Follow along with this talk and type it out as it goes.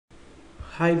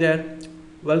Hi there,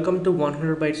 welcome to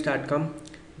 100bytes.com.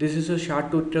 This is a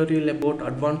short tutorial about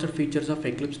advanced features of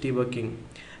Eclipse debugging.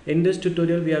 In this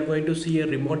tutorial, we are going to see a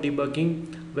remote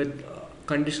debugging with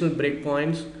conditional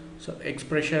breakpoints, so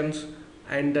expressions,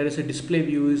 and there is a display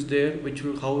view is there, which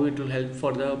will how it will help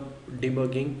for the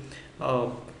debugging.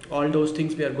 All those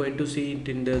things we are going to see it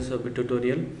in this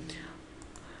tutorial.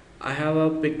 I have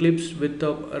a Eclipse with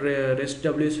a REST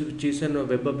WS, which is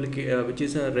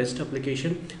a REST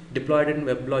application deployed in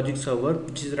WebLogic server,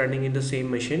 which is running in the same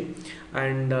machine,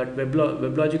 and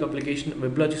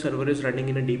WebLogic server is running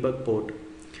in a debug port.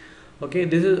 Okay,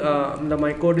 this is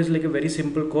my code is like a very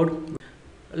simple code.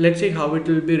 Let's see how it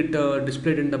will be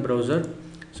displayed in the browser.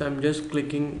 So I'm just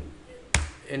clicking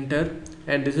enter,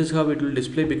 and this is how it will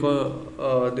display because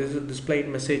this is displayed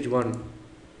message 1.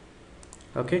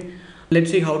 Okay, let's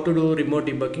see how to do remote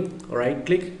debugging. Right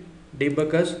click,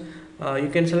 debug as. You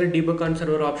can select debug on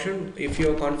server option if you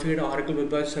have configured Oracle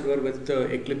Web Server with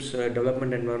Eclipse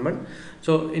development environment.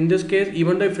 So in this case,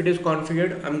 even though if it is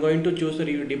configured, I'm going to choose the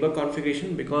debug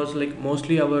configuration because like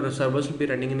mostly our servers will be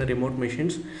running in the remote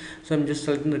machines. So I'm just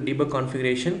selecting the debug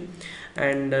configuration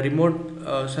and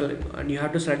and you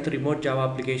have to select the remote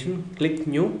Java application. Click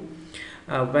new.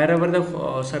 Wherever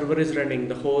the server is running,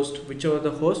 the host, whichever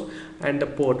the host, and the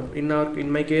port. In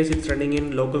my case, it's running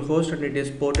in localhost and it is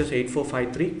port is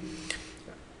 8453.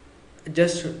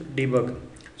 Just debug.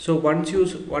 So once you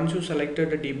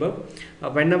selected the debug,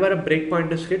 whenever a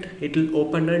breakpoint is hit, it will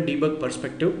open a debug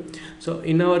perspective. So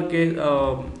in our case,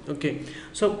 okay.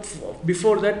 So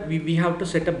before that, we have to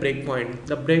set a breakpoint.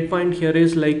 The breakpoint here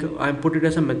is like I put it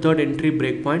as a method entry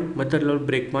breakpoint, method level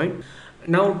breakpoint.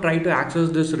 Now try to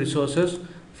access this resources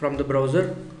from the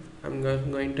browser. I'm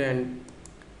going to end.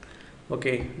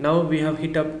 Okay, now we have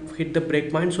hit the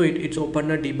breakpoint, so it's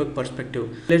open a debug perspective.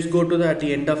 Let's go to at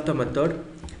the end of the method.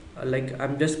 Like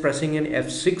I'm just pressing an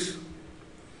F6.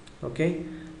 Okay,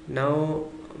 now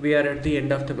we are at the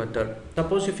end of the method.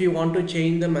 Suppose if you want to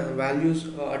change the values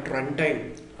at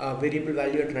runtime, variable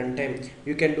value at runtime,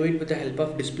 you can do it with the help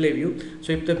of display view.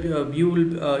 So if the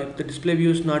if the display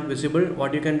view is not visible,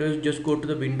 what you can do is just go to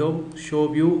the window, show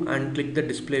view, and click the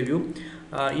display view.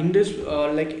 In this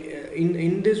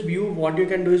in this view, what you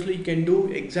can do is you can do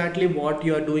exactly what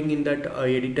you are doing in that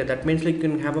editor. That means like you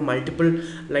can have a multiple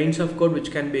lines of code which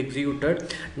can be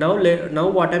executed. Now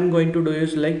what I'm going to do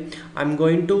is like I'm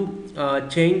going to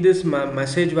change this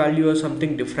message value or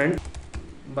something different.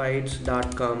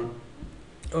 bytes.com.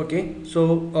 Okay,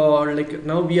 so like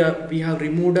now we have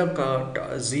removed a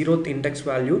 0th index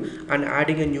value and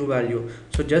adding a new value.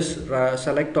 So just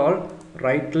select all,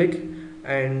 right click,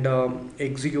 and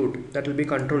execute. That will be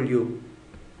Control U.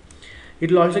 It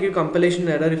will also give compilation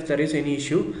error if there is any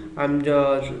issue. I'm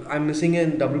missing a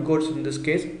double quotes in this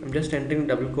case. I'm just entering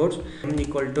double quotes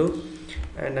equal to,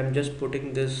 and I'm just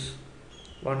putting this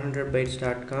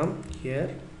 100bytes.com here.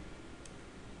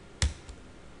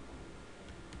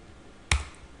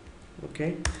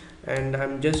 Okay, and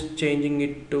I'm just changing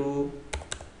it to,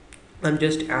 I'm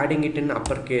just adding it in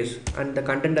uppercase, and the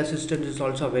content assistant is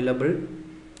also available.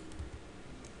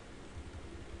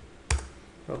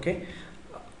 Okay,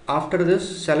 after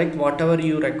this select whatever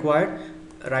you require,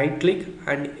 right click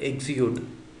and execute,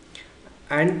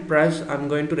 and press I'm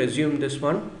going to resume this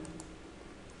one.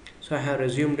 So I have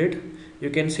resumed it. You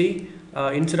can see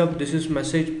instead of this is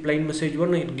plain message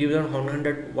 1, it gives on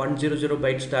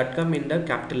 100bytes.com in the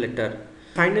capital letter.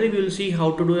 Finally, we will see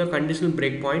how to do a conditional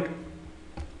breakpoint.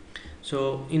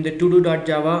 So in the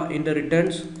todo.java, in the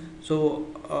returns, so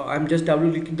I'm just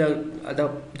double clicking the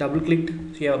double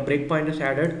clicked here, breakpoint is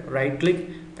added, right click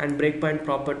and breakpoint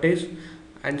properties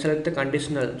and select the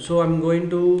conditional. So I'm going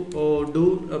to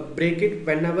break it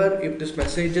whenever if this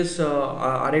message is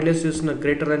array list is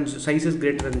greater than, size is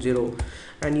greater than 0,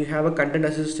 and you have a content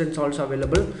assistance also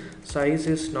available. Size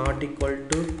is not equal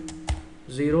to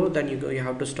 0, then you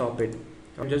have to stop it.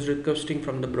 I'm just requesting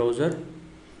from the browser.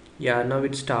 Yeah, now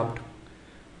it stopped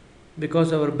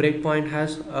because our breakpoint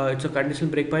has it's a conditional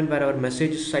breakpoint where our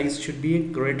message size should be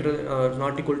greater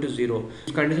not equal to 0.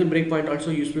 Conditional breakpoint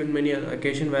also useful in many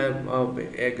occasions where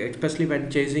especially when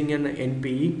chasing an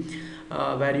NPE,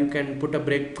 where you can put a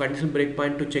conditional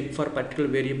breakpoint to check for particular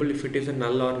variable if it is a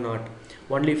null or not,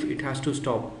 only if it has to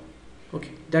stop.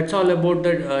 Okay, that's all about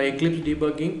the Eclipse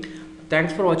debugging.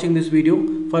 Thanks for watching this video.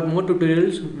 For more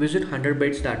tutorials, visit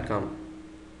 100bytes.com.